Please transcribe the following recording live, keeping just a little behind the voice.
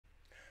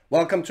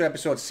Welcome to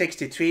episode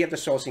 63 of the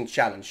Sourcing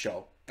Challenge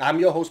Show.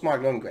 I'm your host,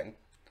 Mark Lundgren.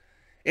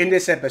 In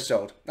this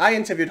episode, I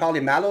interviewed Holly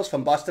Mallowes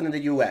from Boston in the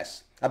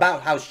US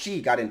about how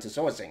she got into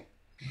sourcing.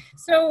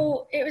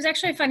 So it was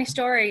actually a funny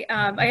story.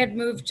 I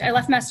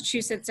left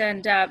Massachusetts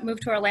and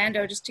moved to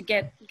Orlando just to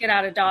get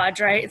out of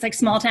Dodge, right? It's like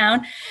small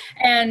town.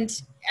 And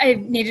I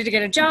needed to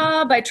get a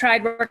job. I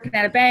tried working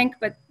at a bank,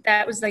 but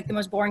that was like the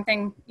most boring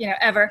thing,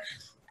 ever.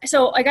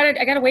 So I got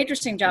a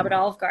waitressing job at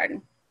Olive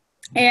Garden.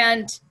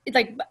 And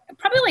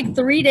probably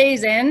 3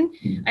 days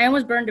in, I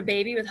almost burned a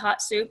baby with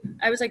hot soup.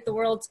 I was like the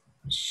world's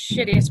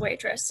shittiest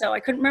waitress. So I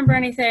couldn't remember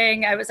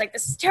anything. I was like,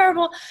 this is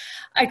terrible.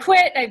 I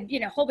quit.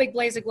 Whole big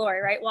blaze of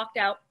glory, right? Walked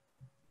out.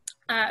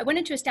 I went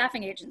into a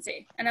staffing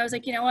agency and I was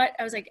like, you know what?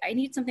 I was like, I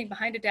need something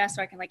behind a desk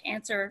so I can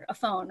answer a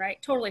phone,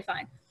 right? Totally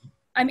fine.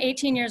 I'm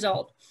 18 years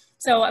old.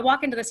 So I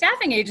walk into the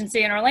staffing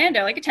agency in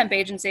Orlando, like a temp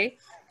agency,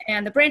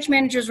 and the branch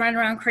manager's running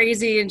around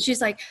crazy. And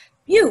she's like,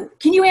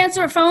 can you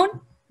answer a phone?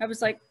 I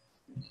was like,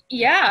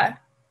 yeah.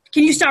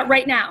 Can you start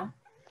right now?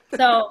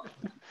 So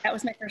that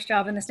was my first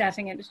job in the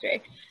staffing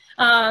industry.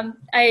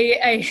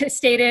 I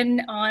stayed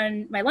in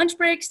on my lunch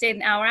break, stayed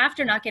an hour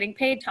after, not getting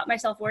paid, taught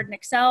myself Word and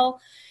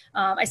Excel.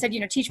 I said,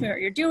 teach me what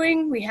you're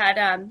doing. We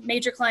had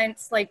major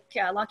clients like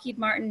Lockheed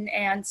Martin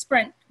and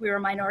Sprint. We were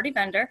a minority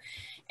vendor.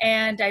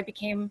 And I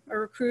became a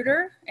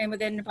recruiter. And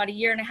within about a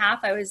year and a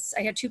half, I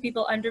had 2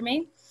 people under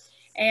me.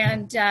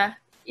 And,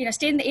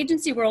 stayed in the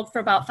agency world for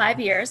about 5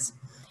 years.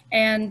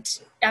 And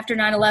after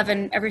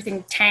 9/11,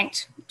 everything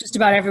tanked just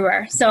about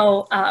everywhere.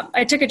 So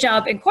I took a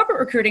job in corporate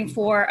recruiting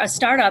for a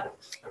startup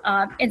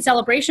in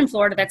Celebration,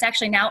 Florida, that's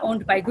actually now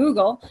owned by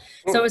Google.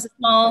 So it was a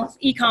small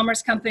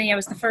e-commerce company. I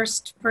was the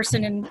first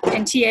person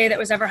in TA that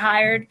was ever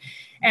hired.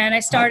 And I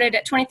started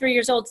at 23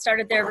 years old,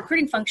 started their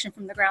recruiting function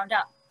from the ground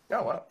up.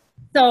 Oh, wow.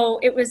 So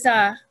it was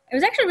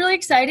actually really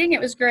exciting. It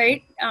was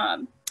great.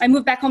 I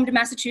moved back home to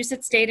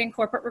Massachusetts, stayed in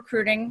corporate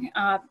recruiting.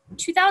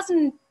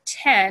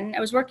 2010, I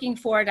was working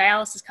for a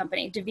dialysis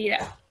company,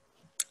 DaVita.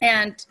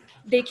 And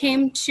they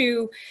came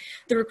to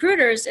the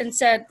recruiters and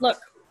said, look,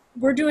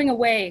 we're doing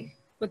away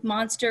with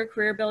Monster,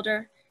 Career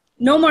Builder,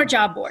 no more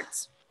job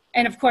boards.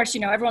 And of course,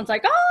 everyone's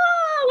like,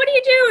 oh, what do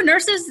you do?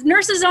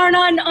 Nurses aren't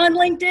on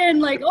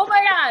LinkedIn. Like, oh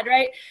my God,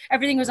 right?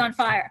 Everything was on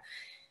fire.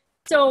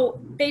 So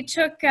they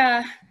took,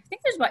 I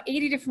think there's about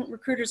 80 different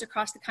recruiters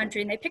across the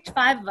country, and they picked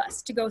 5 of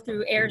us to go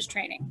through AIRS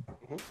training.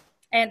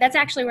 And that's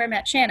actually where I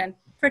met Shannon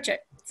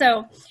Pritchett.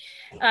 So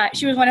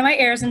she was one of my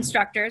AIRS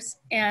instructors,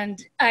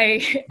 and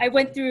I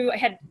went through, I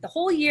had the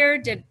whole year,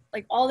 did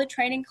all the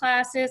training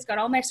classes, got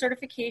all my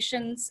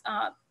certifications.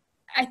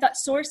 I thought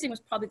sourcing was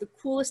probably the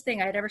coolest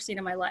thing I had ever seen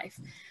in my life,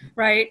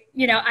 right?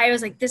 I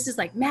was like, this is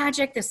like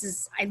magic.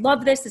 I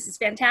love this. This is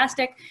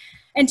fantastic.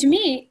 And to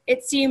me,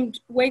 it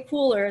seemed way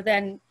cooler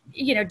than,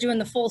 doing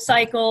the full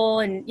cycle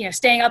and,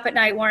 staying up at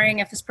night worrying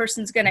if this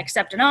person's going to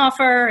accept an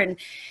offer and,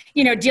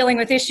 dealing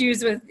with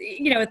issues with,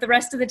 with the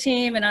rest of the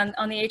team and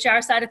on the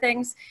HR side of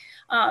things.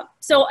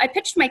 So I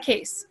pitched my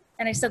case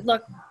and I said,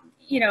 look,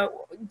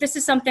 this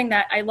is something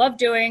that I love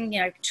doing.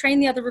 I train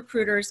the other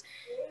recruiters.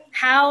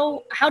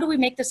 How do we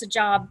make this a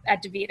job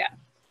at DaVita?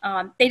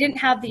 They didn't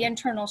have the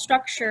internal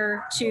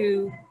structure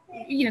to,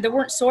 there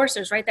weren't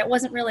sourcers, right? That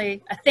wasn't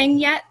really a thing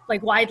yet,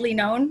 widely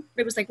known.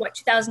 It was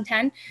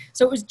 2010.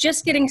 So it was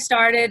just getting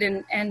started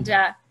and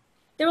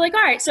they were like,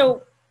 all right,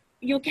 so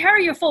you'll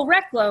carry your full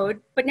rec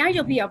load, but now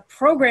you'll be a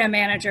program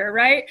manager,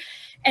 right?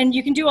 And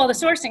you can do all the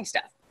sourcing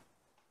stuff.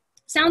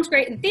 Sounds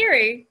great in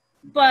theory,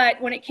 but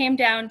when it came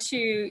down to,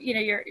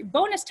 your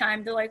bonus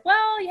time, they're like,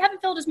 well, you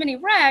haven't filled as many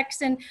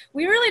recs and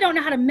we really don't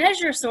know how to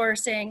measure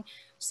sourcing.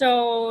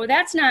 So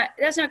that's not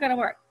going to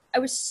work. I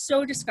was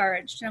so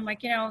discouraged. And I'm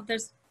like,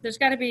 there's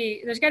gotta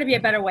be a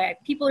better way.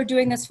 People are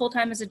doing this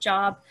full-time as a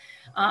job.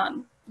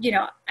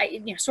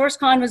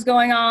 SourceCon was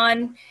going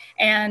on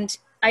and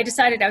I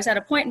decided I was at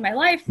a point in my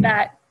life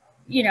that,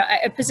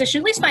 a position,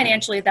 at least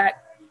financially,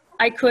 that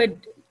I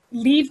could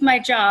leave my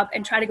job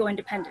and try to go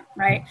independent,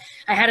 right?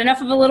 I had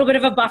enough of a little bit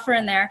of a buffer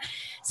in there.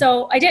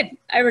 So I did.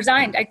 I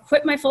resigned. I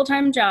quit my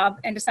full-time job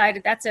and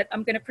decided that's it.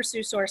 I'm going to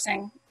pursue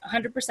sourcing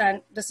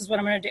 100%. This is what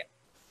I'm going to do.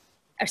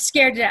 I was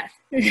scared to death.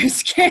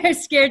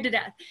 scared to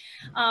death.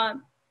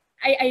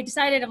 I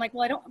decided, I'm like,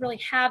 well, I don't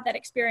really have that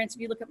experience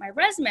if you look at my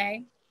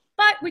resume,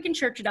 but we can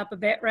church it up a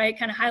bit, right?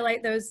 Kind of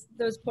highlight those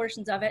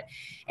portions of it.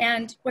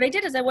 And what I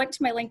did is I went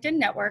to my LinkedIn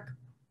network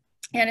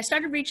and I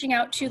started reaching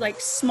out to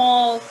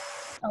small,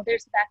 oh,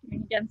 there's the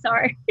vacuuming again,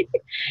 sorry.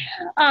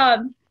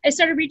 I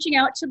started reaching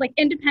out to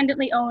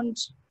independently owned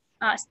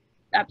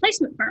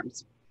placement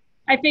firms.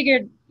 I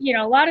figured,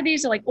 a lot of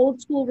these are old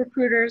school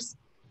recruiters.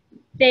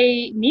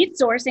 They need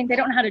sourcing. They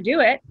don't know how to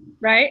do it,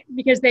 right?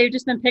 Because they've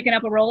just been picking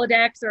up a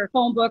Rolodex or a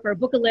phone book or a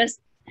book of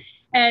lists.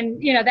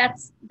 And,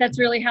 that's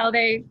really how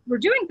they were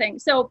doing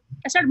things. So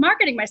I started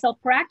marketing myself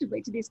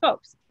proactively to these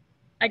folks.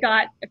 I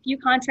got a few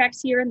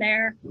contracts here and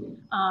there.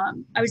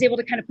 I was able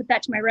to kind of put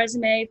that to my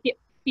resume,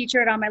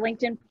 feature it on my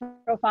LinkedIn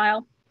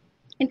profile,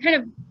 and kind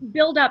of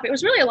build up. It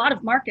was really a lot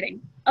of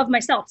marketing of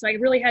myself. So I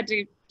really had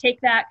to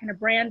take that, kind of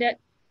brand it.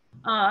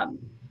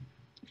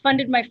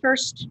 funded my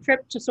first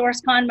trip to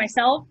SourceCon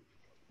myself.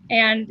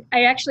 And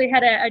I actually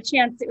had a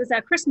chance. It was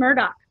Chris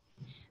Murdoch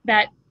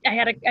that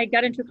I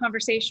got into a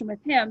conversation with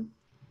him.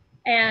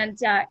 And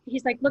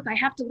he's like, look, I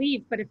have to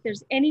leave, but if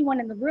there's anyone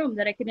in the room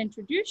that I could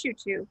introduce you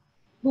to,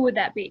 who would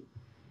that be?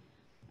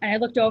 And I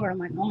looked over, I'm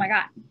like, oh my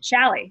God,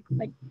 Shally.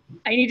 Like,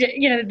 I need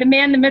to, you know, the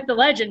man, the myth, the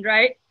legend,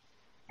 right?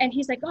 And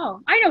he's like,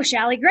 oh, I know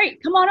Shally,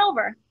 great, come on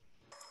over.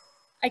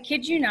 I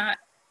kid you not,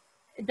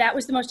 that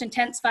was the most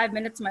intense 5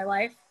 minutes of my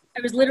life.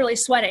 I was literally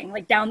sweating,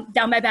 like down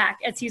my back,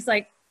 as he's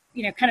like,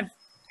 you know, kind of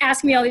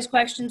asking me all these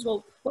questions.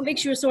 Well, what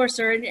makes you a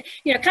sorcerer? And,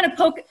 you know, kind of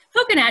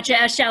poking at you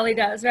as Shally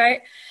does,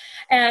 right?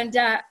 And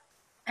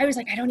I was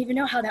like, I don't even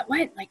know how that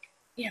went. Like,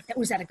 you know,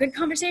 was that a good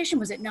conversation?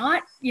 Was it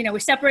not? You know, we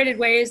separated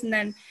ways. And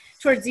then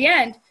towards the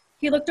end,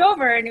 he looked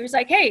over and he was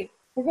like, hey,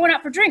 we're going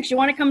out for drinks. You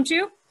want to come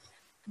too?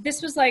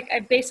 This was like, I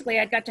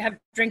got to have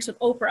drinks with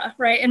Oprah,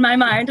 right? In my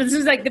mind, this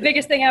was like the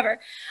biggest thing ever.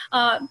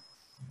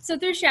 So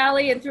through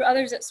Shally and through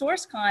others at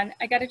SourceCon,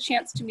 I got a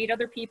chance to meet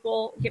other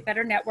people, get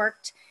better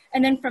networked.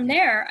 And then from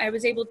there, I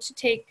was able to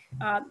take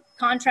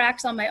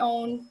contracts on my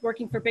own,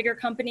 working for bigger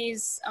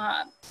companies.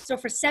 So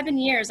for 7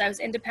 years, I was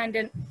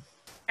independent.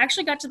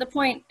 Actually got to the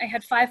point I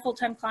had 5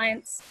 full-time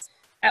clients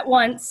at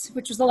once,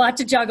 which was a lot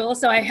to juggle.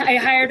 So I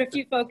hired a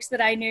few folks that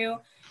I knew,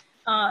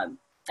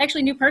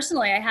 actually knew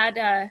personally. I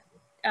had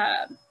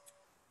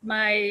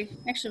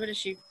what is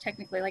she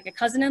technically, like a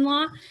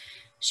cousin-in-law.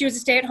 She was a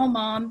stay-at-home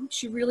mom.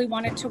 She really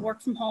wanted to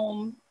work from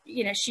home.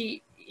 You know,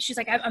 she's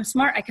like, I'm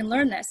smart, I can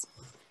learn this.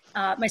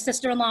 My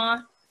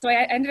sister-in-law. So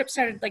I ended up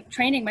started like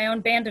training my own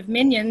band of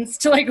minions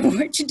to like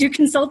to do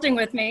consulting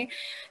with me,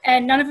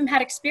 and none of them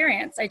had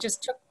experience. I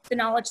just took the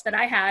knowledge that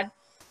I had,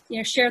 you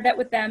know, shared that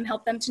with them,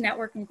 helped them to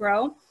network and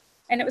grow.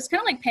 And it was kind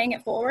of like paying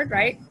it forward,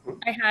 right?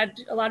 I had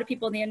a lot of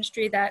people in the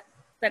industry that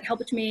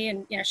helped me,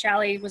 and, you know,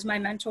 Shally was my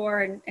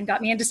mentor and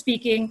got me into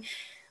speaking,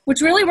 which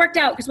really worked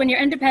out because when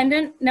you're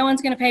independent, no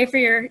one's going to pay for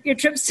your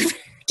trips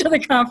to the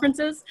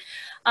conferences.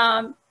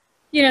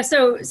 You know,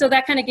 so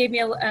that kind of gave me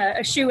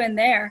a shoe in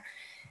there.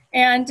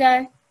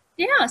 And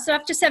yeah, so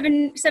after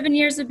seven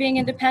years of being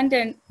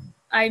independent,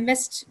 I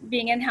missed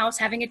being in-house,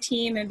 having a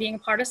team and being a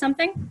part of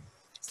something.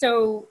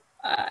 So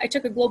I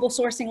took a global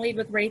sourcing lead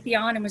with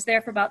Raytheon and was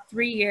there for about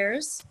 3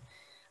 years.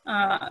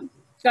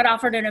 Got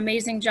offered an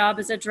amazing job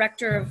as a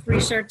director of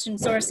research and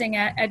sourcing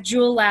at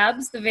Juul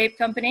Labs, the vape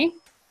company.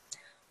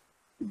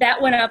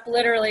 That went up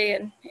literally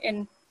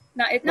in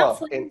not in smoke,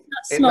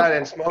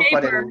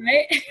 but vapor, in,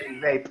 right? in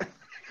vape.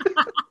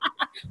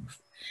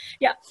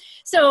 Yeah.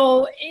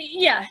 So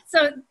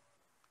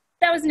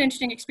that was an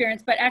interesting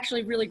experience, but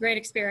actually really great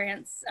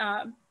experience.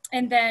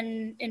 And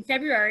then in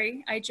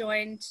February, I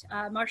joined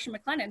Marsh &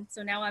 McLennan.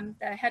 So now I'm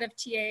the head of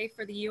TA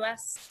for the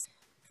US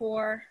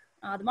for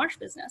the Marsh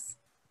business.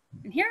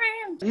 And here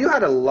I am. You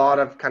had a lot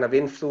of kind of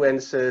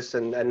influences,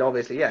 and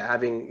obviously, yeah,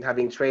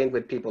 having trained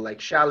with people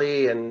like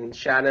Shally and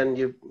Shannon,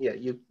 you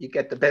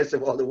get the best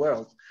of all the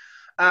worlds.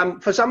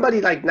 For somebody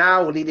like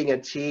now leading a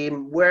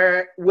team,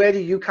 where do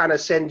you kind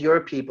of send your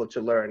people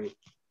to learn?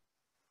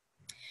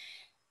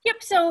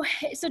 Yep. So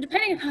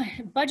depending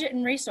on budget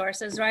and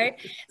resources, right?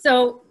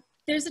 So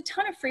there's a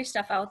ton of free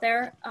stuff out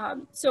there.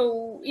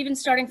 So even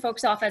starting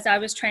folks off as I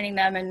was training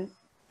them, and,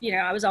 you know,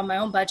 I was on my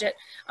own budget.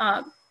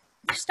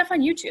 Stuff on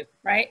YouTube,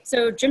 right?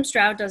 So Jim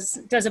Stroud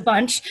does a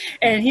bunch,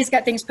 and he's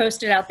got things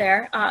posted out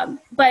there.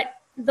 But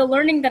the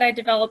learning that I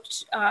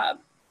developed,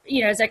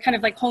 you know, as I kind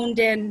of like honed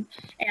in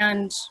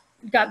and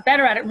got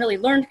better at it and really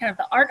learned kind of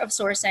the art of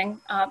sourcing,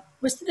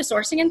 was through the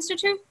Sourcing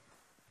Institute.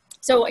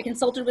 So I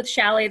consulted with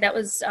Shally. That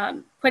was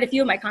quite a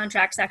few of my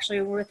contracts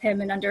actually were with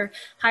him and under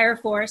Hire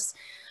Force.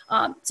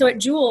 So at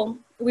Juul,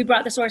 we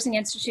brought the Sourcing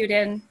Institute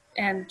in,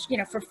 and, you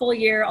know, for a full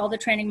year, all the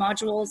training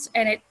modules,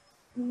 and it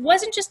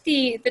wasn't just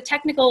the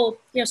technical,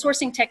 you know,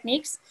 sourcing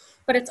techniques,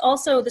 but it's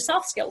also the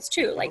soft skills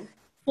too, like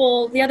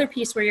the other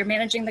piece where you're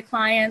managing the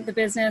client, the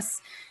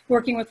business,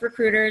 working with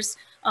recruiters.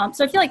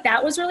 So I feel like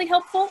that was really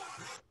helpful.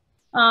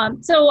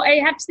 So I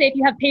have to say, if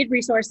you have paid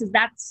resources,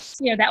 that's,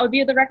 you know, that would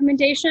be the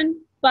recommendation.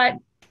 But,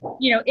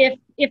 you know,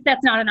 if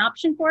that's not an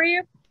option for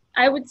you,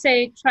 I would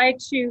say try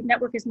to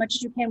network as much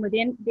as you can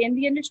within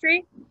the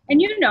industry.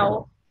 And, you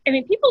know, I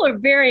mean, people are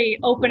very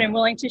open and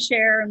willing to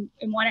share and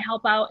want to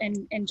help out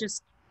and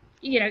just,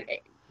 you know,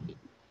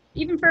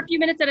 even for a few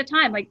minutes at a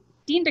time. Like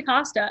Dean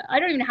DaCosta, I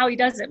don't even know how he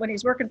does it when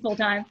he's working full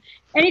time.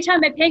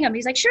 Anytime I ping him,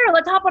 he's like, sure,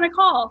 let's hop on a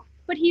call.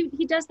 But he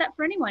does that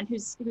for anyone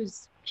who's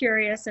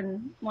curious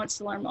and wants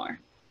to learn more.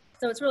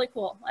 So it's really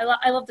cool.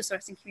 I love the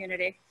sourcing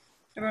community.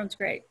 Everyone's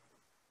great.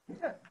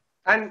 Yeah.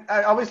 And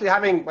obviously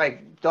having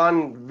like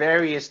done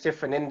various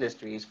different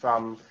industries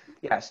from,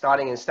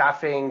 starting in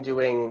staffing,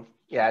 doing,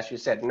 as you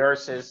said,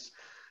 nurses,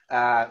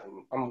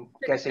 I'm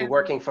guessing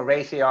working for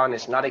Raytheon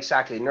is not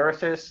exactly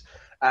nurses,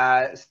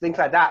 things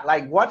like that.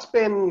 Like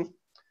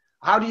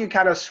how do you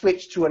kind of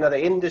switch to another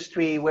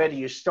industry? Where do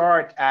you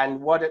start?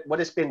 And what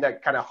has been the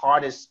kind of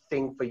hardest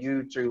thing for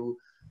you to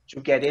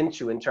get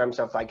into in terms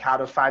of like how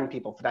to find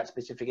people for that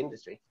specific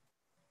industry?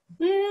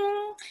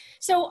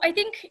 So I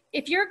think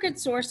if you're a good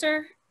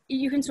sourcer,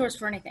 you can source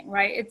for anything,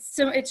 right? It's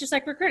just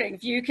like recruiting.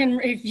 If you can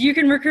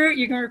recruit,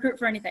 you can recruit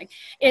for anything.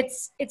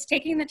 It's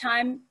taking the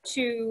time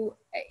to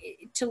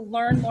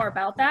learn more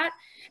about that,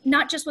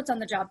 not just what's on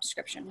the job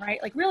description,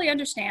 right? Like really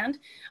understand.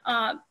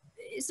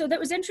 So that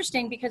was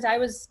interesting because I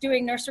was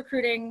doing nurse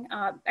recruiting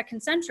at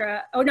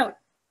Concentra. Oh no,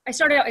 I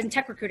started out in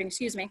tech recruiting,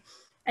 excuse me.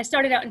 I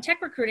started out in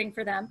tech recruiting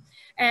for them.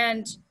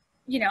 And,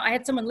 you know, I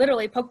had someone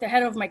literally poke their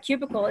head over my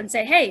cubicle and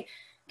say, hey,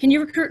 can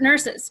you recruit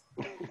nurses?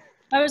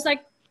 I was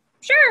like,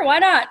 sure, why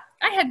not?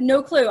 I had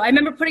no clue. I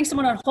remember putting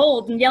someone on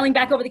hold and yelling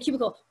back over the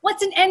cubicle,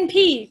 what's an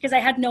NP? Because I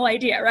had no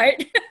idea,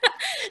 right?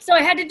 So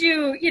I had to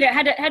do, you know,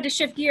 had to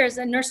shift gears,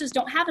 and nurses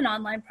don't have an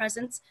online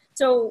presence.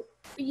 So,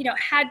 you know,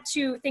 had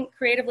to think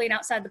creatively and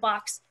outside the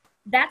box.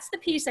 That's the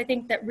piece I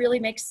think that really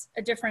makes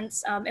a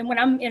difference. And when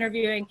I'm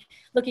interviewing,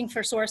 looking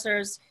for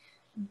sourcers,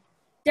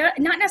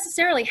 not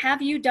necessarily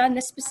have you done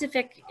this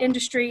specific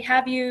industry,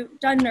 have you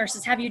done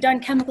nurses, have you done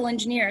chemical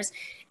engineers?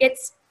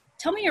 It's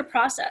tell me your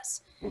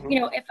process.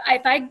 You know,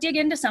 if I dig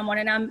into someone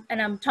and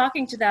I'm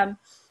talking to them,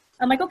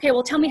 I'm like, okay,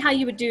 well, tell me how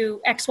you would do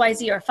X, Y,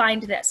 Z, or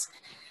find this.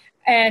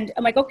 And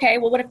I'm like, okay,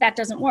 well, what if that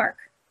doesn't work?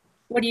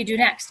 What do you do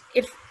next?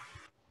 If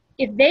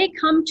they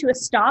come to a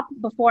stop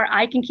before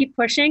I can keep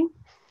pushing,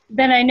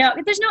 then I know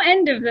there's no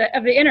end of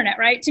the internet,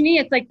 right? To me,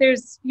 it's like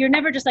you're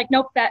never just like,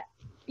 nope, that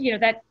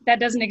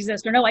doesn't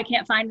exist, or no, I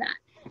can't find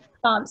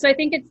that. So I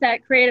think it's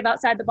that creative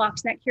outside the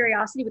box and that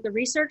curiosity with the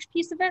research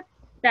piece of it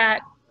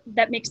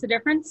that makes the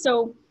difference.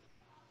 So,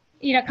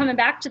 you know, coming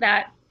back to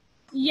that,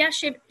 yeah,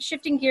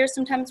 shifting gears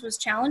sometimes was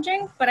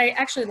challenging, but I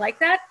actually like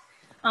that.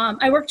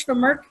 I worked for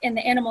Merck in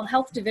the animal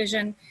health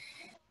division.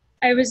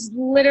 I was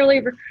literally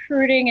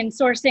recruiting and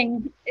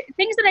sourcing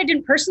things that I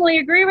didn't personally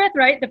agree with,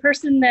 right? The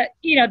person that,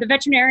 you know, the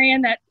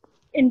veterinarian that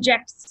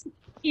injects,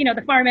 you know,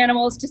 the farm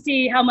animals to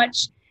see how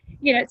much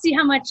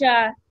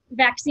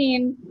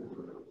vaccine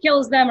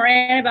kills them or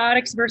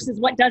antibiotics versus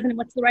what doesn't and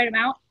what's the right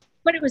amount.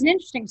 But it was an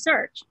interesting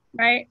search,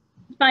 right?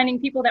 Finding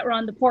people that were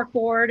on the pork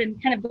board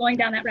and kind of going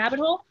down that rabbit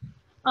hole.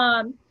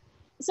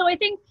 So I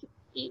think,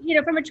 you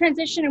know, from a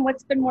transition and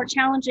what's been more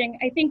challenging,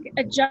 I think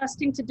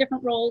adjusting to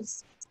different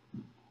roles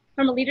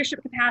from a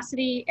leadership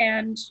capacity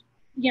and,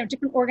 you know,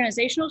 different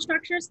organizational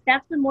structures,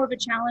 that's been more of a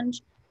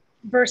challenge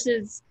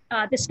versus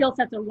the skill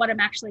sets of what I'm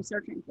actually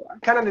searching for.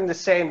 Kind of in the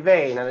same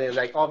vein, I mean,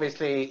 like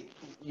obviously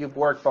you've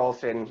worked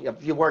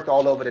you worked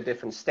all over the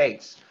different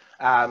states,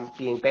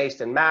 being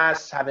based in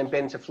Mass, having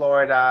been to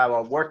Florida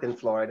or worked in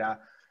Florida.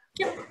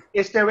 Yep.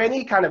 Is there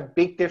any kind of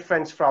big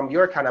difference from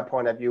your kind of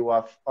point of view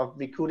of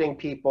recruiting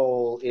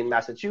people in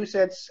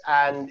Massachusetts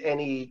and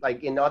any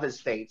like in other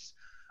states,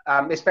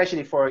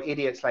 especially for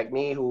idiots like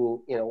me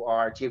who, you know,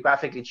 are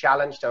geographically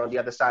challenged on the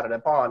other side of the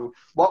pond?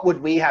 What would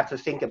we have to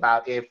think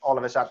about if all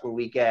of a sudden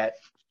we get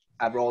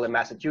a role in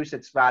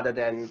Massachusetts rather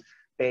than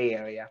Bay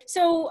Area?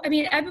 So, I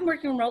mean, I've been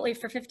working remotely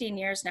for 15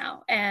 years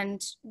now,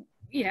 and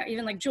you know,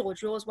 even like Jewel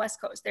is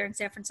West Coast. They're in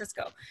San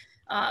Francisco,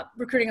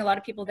 recruiting a lot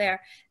of people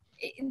there.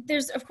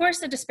 There's, of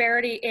course, a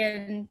disparity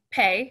in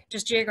pay,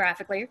 just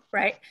geographically,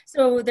 right?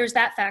 So there's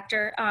that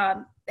factor.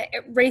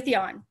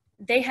 Raytheon,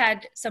 they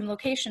had some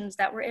locations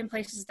that were in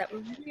places that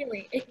were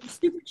really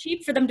super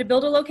cheap for them to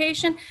build a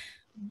location.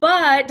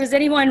 But does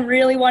anyone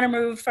really want to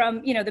move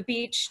from, you know, the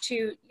beach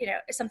to, you know,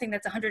 something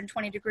that's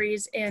 120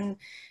 degrees in,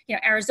 you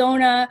know,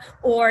 Arizona,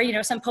 or, you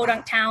know, some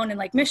podunk town in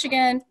like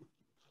Michigan?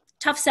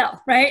 Tough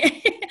sell,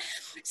 right?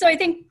 So I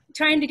think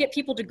trying to get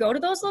people to go to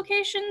those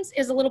locations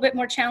is a little bit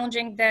more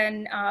challenging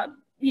than,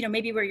 you know,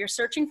 maybe where you're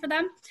searching for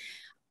them.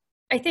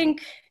 I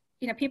think,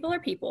 you know, people are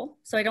people,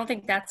 so I don't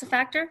think that's a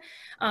factor.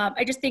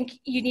 I just think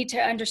you need to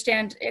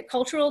understand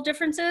cultural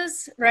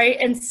differences, right?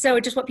 And so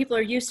just what people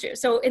are used to.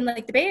 So in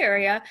like the Bay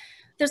Area,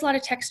 there's a lot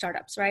of tech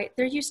startups, right?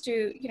 They're used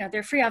to, you know,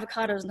 their free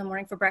avocados in the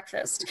morning for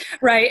breakfast,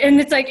 right?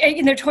 And it's like,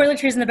 and their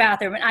toiletries in the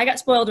bathroom. And I got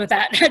spoiled with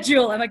that at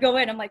Jewel. I go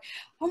in, I'm like,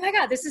 oh my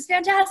God, this is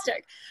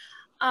fantastic.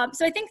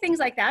 So I think things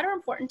like that are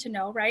important to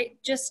know, right?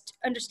 Just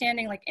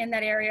understanding like in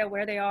that area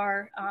where they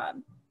are.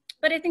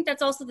 But I think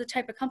that's also the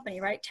type of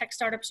company, right? Tech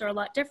startups are a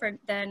lot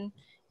different than,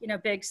 you know,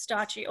 big,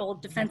 stodgy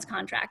old defense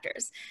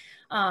contractors.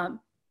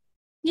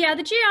 Yeah,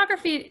 the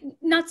geography,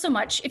 not so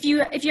much. If you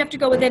have to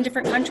go within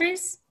different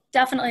countries,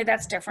 definitely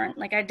that's different.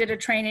 Like I did a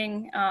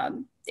training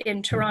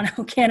in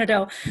Toronto,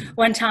 Canada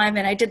one time,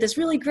 and I did this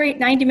really great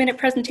 90-minute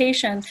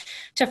presentation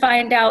to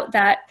find out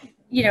that,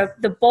 you know,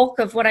 the bulk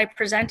of what I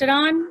presented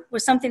on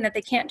was something that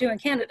they can't do in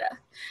Canada.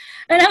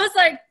 And I was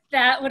like,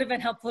 that would have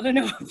been helpful to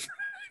know.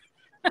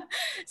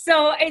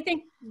 So I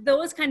think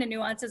those kind of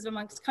nuances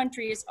amongst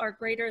countries are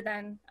greater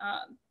than,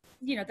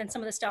 you know, than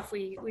some of the stuff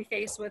we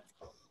face with,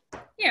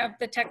 you know,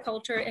 the tech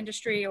culture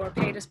industry or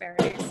pay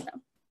disparities.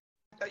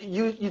 So.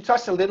 You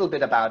touched a little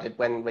bit about it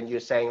when you're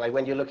saying like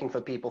when you're looking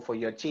for people for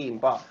your team,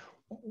 but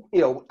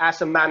you know,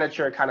 as a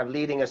manager kind of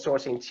leading a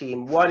sourcing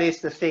team, what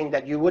is the thing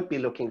that you would be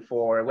looking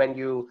for when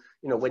you're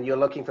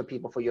looking for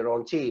people for your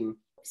own team?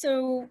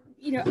 So,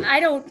 you know, I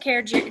don't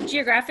care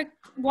geographic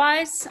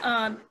wise.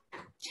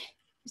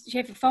 You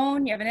have your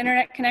phone, you have an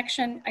internet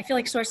connection. I feel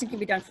like sourcing can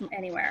be done from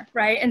anywhere,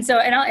 right? And so,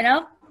 and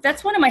I'll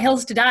that's one of my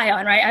hills to die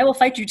on, right? I will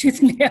fight you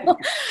tooth and nail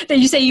that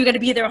you say you got to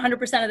be there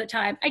 100% of the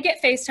time. I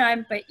get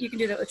FaceTime, but you can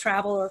do that with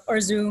travel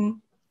or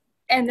Zoom.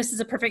 And this is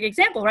a perfect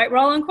example, right? We're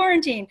all on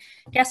quarantine.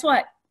 Guess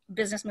what?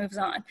 Business moves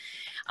on.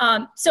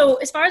 So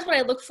as far as what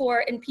I look for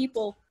in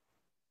people,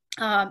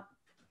 not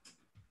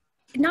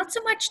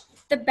so much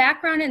the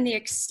background and the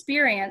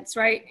experience,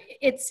 right?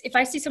 It's if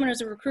I see someone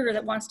who's a recruiter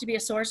that wants to be a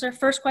sourcer,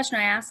 first question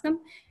I ask them,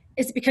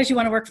 is it because you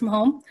want to work from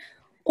home?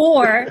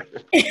 Or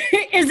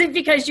is it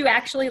because you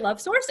actually love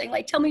sourcing?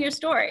 Like, tell me your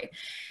story.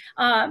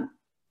 And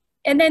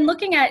then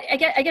looking at,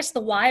 I guess the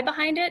why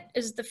behind it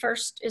is the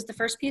first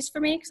piece for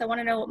me, because I want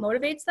to know what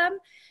motivates them.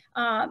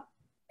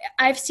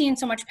 I've seen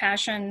so much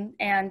passion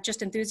and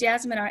just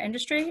enthusiasm in our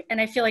industry,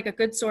 and I feel like a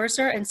good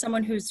sourcer and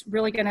someone who's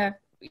really gonna,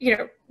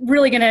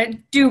 really gonna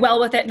do well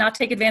with it, not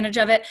take advantage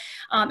of it,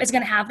 is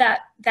gonna have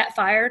that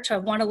fire to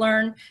want to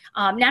learn,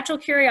 natural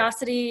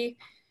curiosity.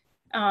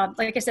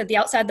 Like I said, the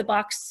outside the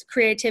box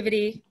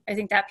creativity, I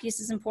think that piece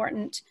is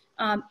important.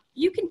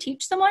 You can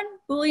teach someone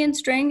Boolean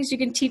strings. You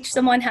can teach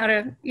someone how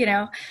to,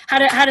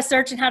 how to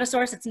search and how to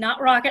source. It's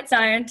not rocket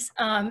science.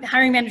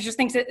 Hiring managers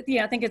think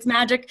it's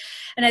magic.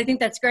 And I think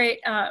that's great.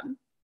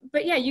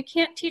 But yeah, you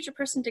can't teach a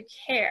person to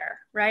care,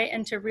 right?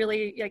 And to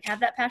really have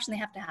that passion, they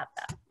have to have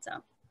that. So.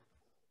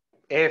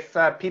 If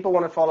people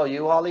want to follow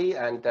you, Holly,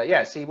 and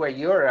see where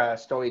your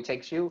story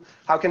takes you,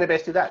 how can they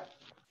best do that?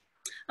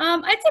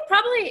 I'd say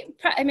probably,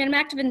 I'm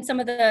active in some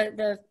of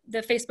the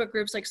Facebook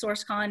groups like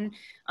SourceCon,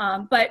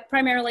 but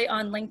primarily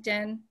on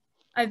LinkedIn.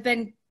 I've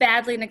been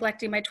badly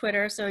neglecting my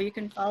Twitter, so you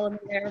can follow me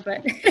there.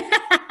 But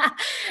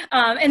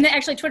and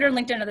actually, Twitter and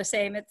LinkedIn are the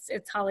same.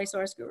 It's Holly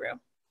Source Guru.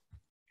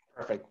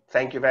 Perfect.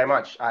 Thank you very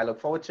much. I look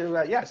forward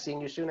to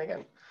seeing you soon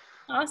again.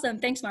 Awesome.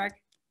 Thanks, Mark.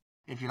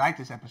 If you like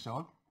this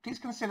episode, please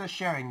consider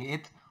sharing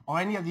it or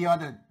any of the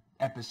other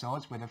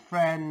episodes with a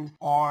friend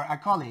or a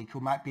colleague who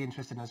might be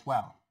interested as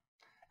well.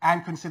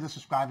 And consider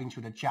subscribing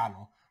to the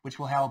channel, which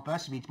will help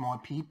us reach more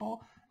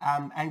people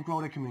and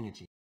grow the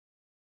community.